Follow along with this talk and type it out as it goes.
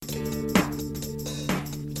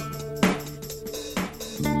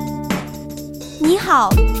好，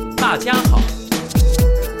大家好。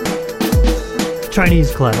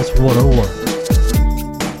Chinese Class 101.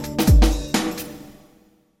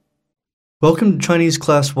 Welcome to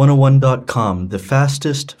ChineseClass101.com, the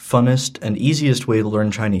fastest, funnest, and easiest way to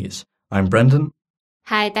learn Chinese. I'm Brendan.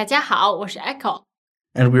 嗨，大家好，我是 Echo。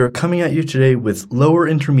 And we are coming at you today with Lower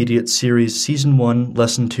Intermediate Series Season 1,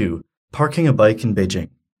 Lesson 2, Parking a Bike in Beijing.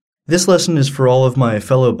 This lesson is for all of my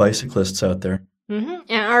fellow bicyclists out there. And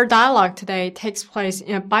our dialogue today takes place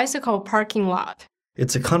in a bicycle parking lot.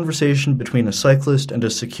 It's a conversation between a cyclist and a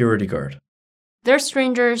security guard. They're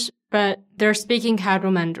strangers, but they're speaking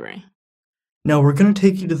casual Mandarin. Now, we're going to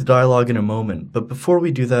take you to the dialogue in a moment, but before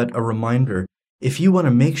we do that, a reminder. If you want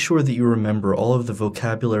to make sure that you remember all of the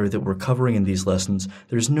vocabulary that we're covering in these lessons,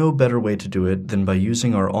 there's no better way to do it than by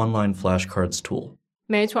using our online flashcards tool.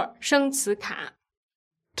 没错，生词卡。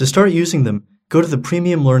 To start using them, go to the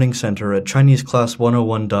Premium Learning Center at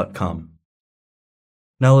ChineseClass101.com.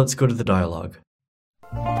 Now let's go to the dialogue.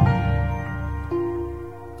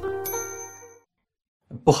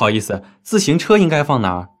 不好意思，自行车应该放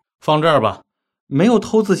哪儿？放这儿吧。没有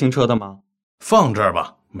偷自行车的吗？放这儿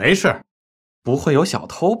吧，没事。不会有小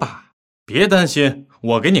偷吧？别担心，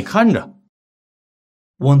我给你看着。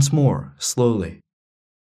 Once more, slowly.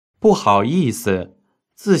 不好意思，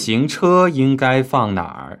自行车应该放哪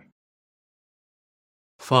儿？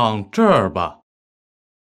放这儿吧。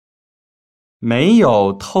没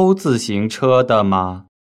有偷自行车的吗？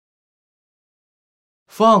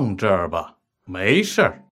放这儿吧，没事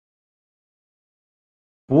儿。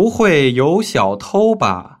不会有小偷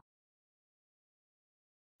吧？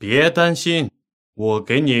别担心，我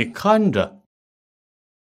给你看着。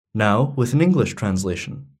 Now with an English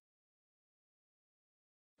translation.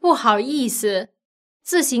 不好意思，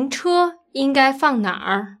自行车应该放哪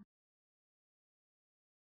儿？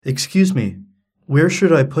 Excuse me, where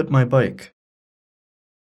should I put my bike?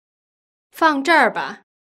 放这儿吧。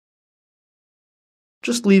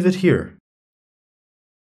 Just leave it here.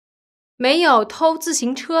 没有偷自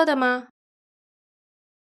行车的吗？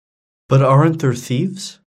 But aren't there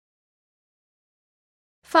thieves?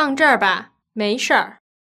 放这儿吧，没事儿。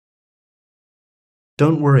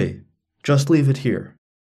 Don't worry, just leave it here.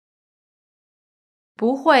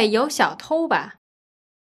 不会有小偷吧？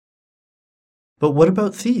 But what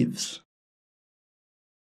about thieves?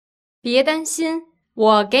 别担心，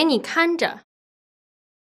我给你看着。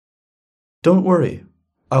 Don't worry,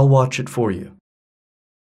 I'll watch it for you.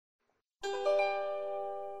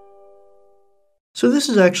 So this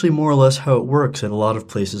is actually more or less how it works at a lot of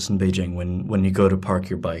places in Beijing when you go to park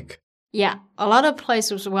your bike. Yeah, a lot of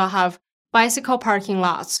places will have bicycle parking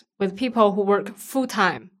lots with people who work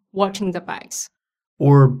full-time watching the bikes.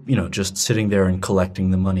 Or, just sitting there and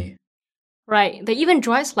collecting the money. Right, they even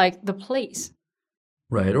dress like the police.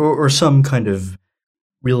 Right, or some kind of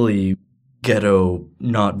really ghetto,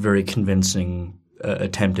 not very convincing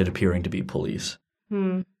attempt at appearing to be police.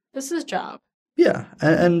 This is a job. Yeah,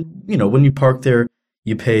 and when you park there,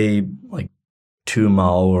 you pay like 2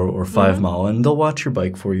 mao or 5 mao, and they'll watch your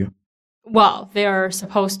bike for you. Well, they're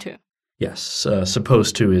supposed to. Yes,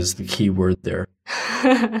 supposed to is the key word there.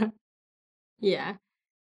 Yeah.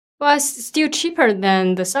 Well, it's still cheaper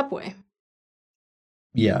than the subway.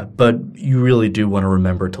 Yeah, but you really do want to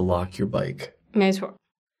remember to lock your bike. 没错。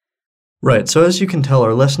 Right, so as you can tell,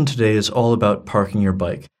 our lesson today is all about parking your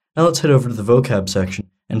bike. Now let's head over to the vocab section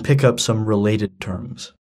and pick up some related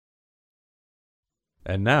terms.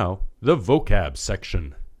 And now, the vocab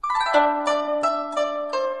section.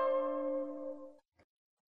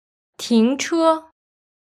 停车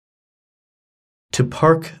To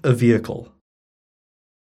park a vehicle.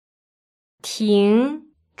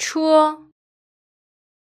 停车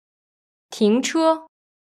停车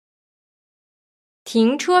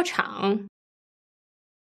停车场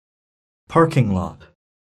Parking lot.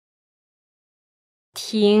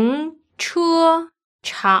 停车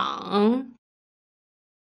场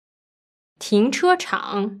停车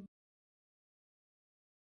场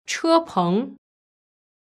车棚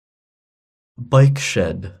Bike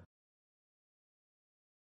shed.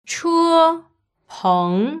 车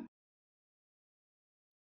棚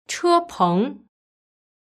车棚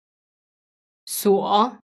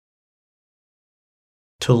锁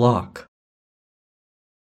To lock.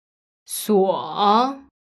 锁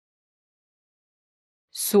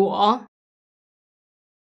锁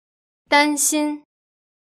担心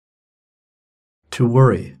To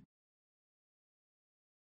worry.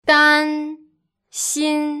 担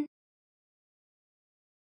心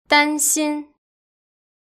担心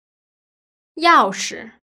钥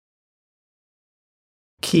匙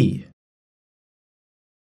Key.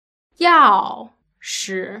 钥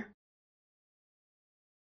匙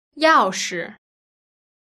钥匙。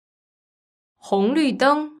红绿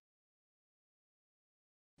灯。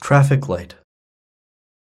Traffic light.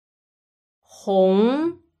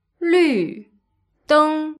 红绿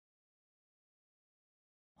灯。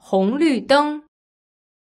红绿灯。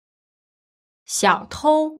小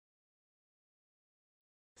偷。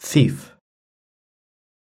Thief.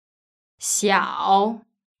 小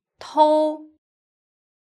偷。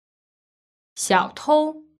小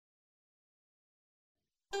偷。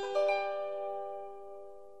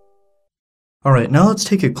All right, now let's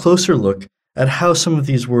take a closer look at how some of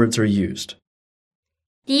these words are used.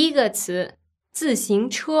 第一个词，自行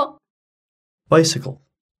车。Bicycle.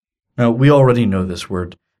 Now, we already know this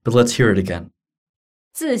word, but let's hear it again.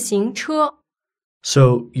 自行车。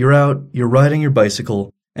So, you're out, you're riding your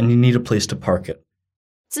bicycle, and you need a place to park it.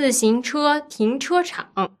 自行车停车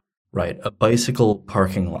场。 Right, a bicycle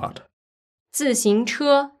parking lot. 自行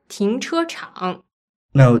车停车场。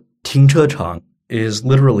 Now, 停车场 is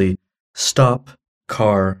literally stop,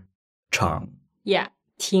 car, 场. Yeah,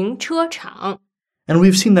 停车场。 And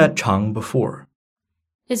we've seen that 场 before,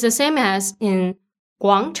 It's the same as in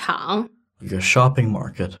广场 like a shopping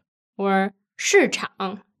market, or 市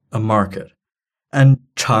场。 a market. And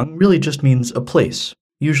场 really just means a place,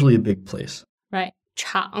 usually a big place. Right,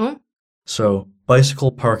 场。 So,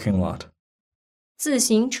 bicycle parking lot. 自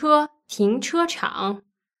行车停车场。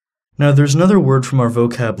 Now, there's another word from our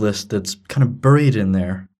vocab list that's kind of buried in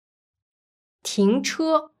there, 停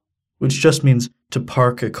车。 which just means to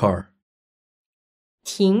park a car.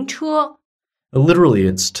 停车。 Literally,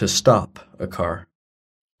 it's to stop a car.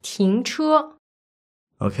 停车。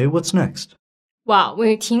 Okay, what's next? Wow, when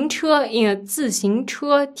you 停车 in a 自行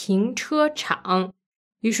车停车场,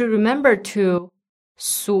 you should remember to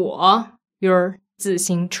锁 your 自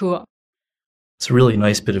行车。 It's a really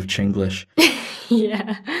nice bit of Chinglish.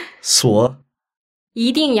 Yeah. 锁,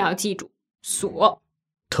 一定要记住锁。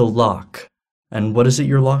 to lock. And what is it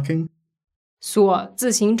you're locking? 锁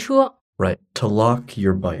自行车。 Right, to lock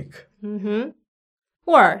your bike,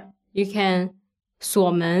 Or you can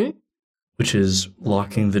锁门 which is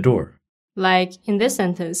locking the door. like in this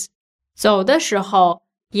sentence. 走的时候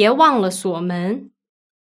别忘了锁门。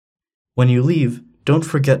 When you leave, don't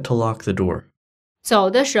forget to lock the door. 走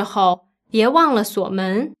的时候别忘了锁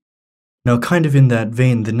门。 Now, kind of in that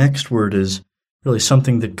vein, the next word is really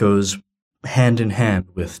something that goes hand in hand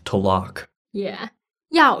with to lock. Yeah.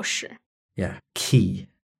 钥匙。 Yeah, key.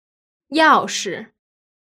 钥匙。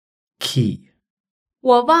 Key.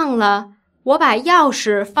 我忘了我把钥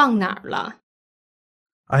匙放哪儿了。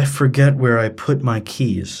 I forget where I put my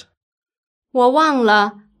keys. 我忘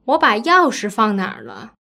了我把钥匙放哪儿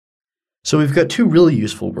了。 So we've got two really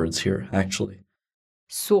useful words here, actually.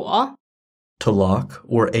 锁。 To lock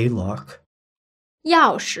or a lock.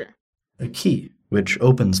 钥匙。 A key, which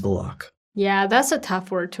opens the lock. Yeah, that's a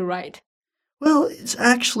tough word to write. Well, it's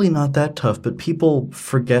actually not that tough, but people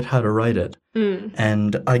forget how to write it.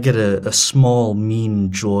 And I get a small,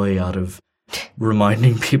 mean joy out of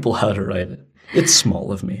reminding people how to write it. It's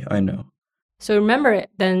small of me, I know. So remember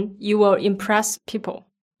it, then you will impress people.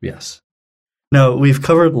 Yes. Now, we've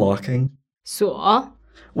covered locking. 锁。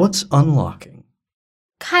 What's unlocking?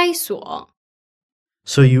 开锁。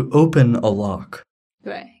 So you open a lock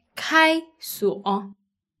对，开锁。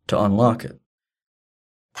 to unlock it.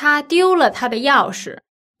 他丢了他的钥匙，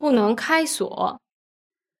不能开锁。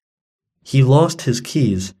 He lost his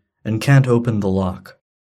keys and can't open the lock.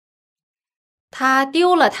 他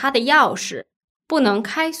丢了他的钥匙，不能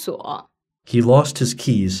开锁。 He lost his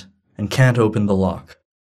keys and can't open the lock.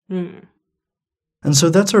 嗯 And so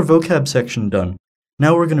that's our vocab section done.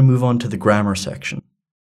 Now we're going to move on to the grammar section.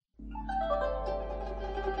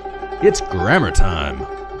 It's grammar time.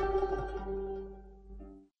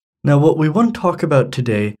 Now, what we want to talk about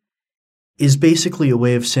today is basically a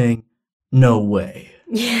way of saying, no way.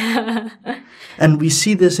 Yeah. And we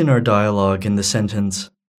see this in our dialogue in the sentence,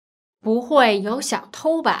 不会有小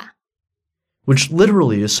偷吧？ which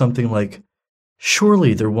literally is something like,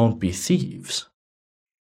 surely there won't be thieves.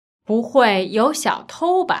 不会有小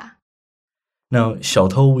偷吧？ Now, 小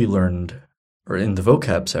偷 we learned, or in the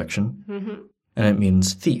vocab section, and it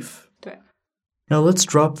means thief. 对。 Now let's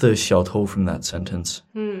drop the 小偷 from that sentence,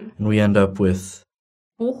 and we end up with,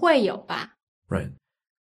 不会有吧？ right,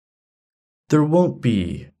 there won't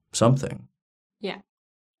be something. Yeah.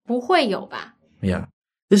 不会有吧？ Yeah.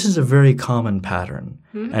 This is a very common pattern,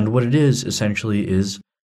 and what it is essentially is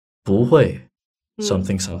不会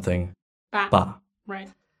something something 吧 ba. Right.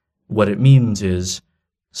 What it means is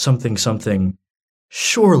something something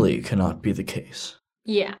surely cannot be the case.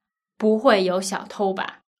 Yeah. 不会有小偷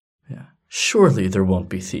吧？ Yeah. Surely there won't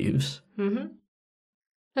be thieves.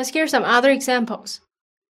 Let's hear some other examples.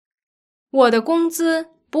 我的工资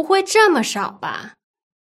不会这么少吧？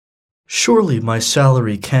 Surely my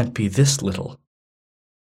salary can't be this little.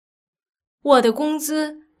 我的工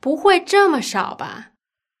资不会这么少吧？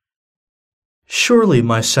 Surely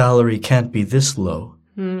my salary can't be this low.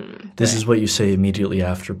 This 对 is what you say immediately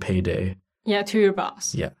after payday. Yeah, to your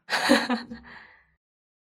boss. Yeah.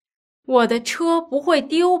 我的车不会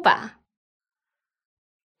丢吧？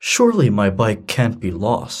 Surely my bike can't be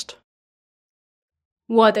lost.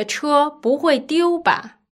 我的车不会丢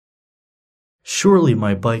吧？ Surely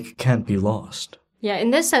my bike can't be lost. Yeah,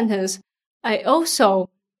 in this sentence, I also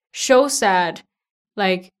shows that,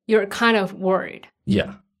 like, you're kind of worried.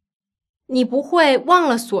 Yeah. 你不会忘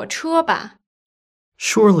了锁车吧？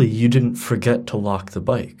 Surely you didn't forget to lock the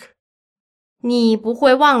bike. 你不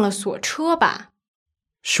会忘了锁车吧？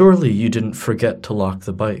 Surely you didn't forget to lock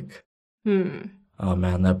the bike. 嗯， Oh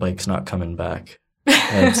man, that bike's not coming back.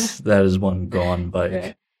 That is one gone bike.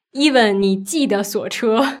 对 ，even 你记得锁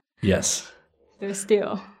车， Yes. 对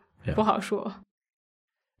still Yeah. 不好说。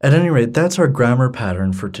 At any rate, that's our grammar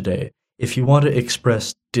pattern for today. If you want to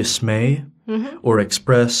express dismay or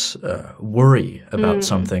express worry about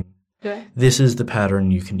something, 对， this is the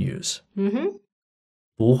pattern you can use.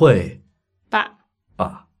 不会吧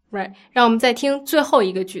吧 ，right？ 让我们再听最后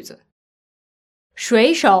一个句子。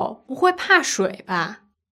水手不会怕水吧？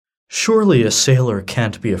 Surely a sailor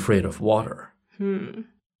can't be afraid of water.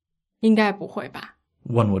 应该不会吧。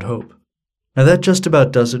 One would hope. Now that just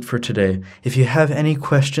about does it for today. If you have any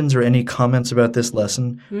questions or any comments about this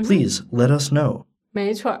lesson, please let us know.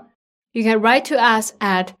 没错 You can write to us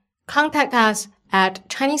at contact us at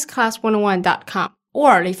ChineseClass101.com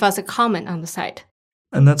or leave us a comment on the site.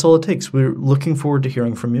 And that's all it takes. We're looking forward to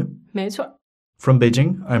hearing from you. 没错 From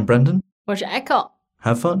Beijing, I'm Brendan. 我是 Echo，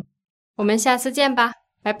 Have fun. 我们下次见吧，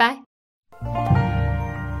拜拜。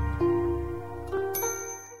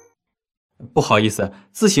不好意思，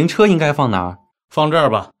自行车应该放哪儿？放这儿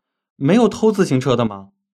吧，没有偷自行车的吗？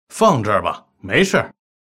放这儿吧，没事儿。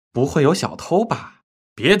不会有小偷吧？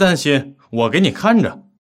别担心，我给你看着。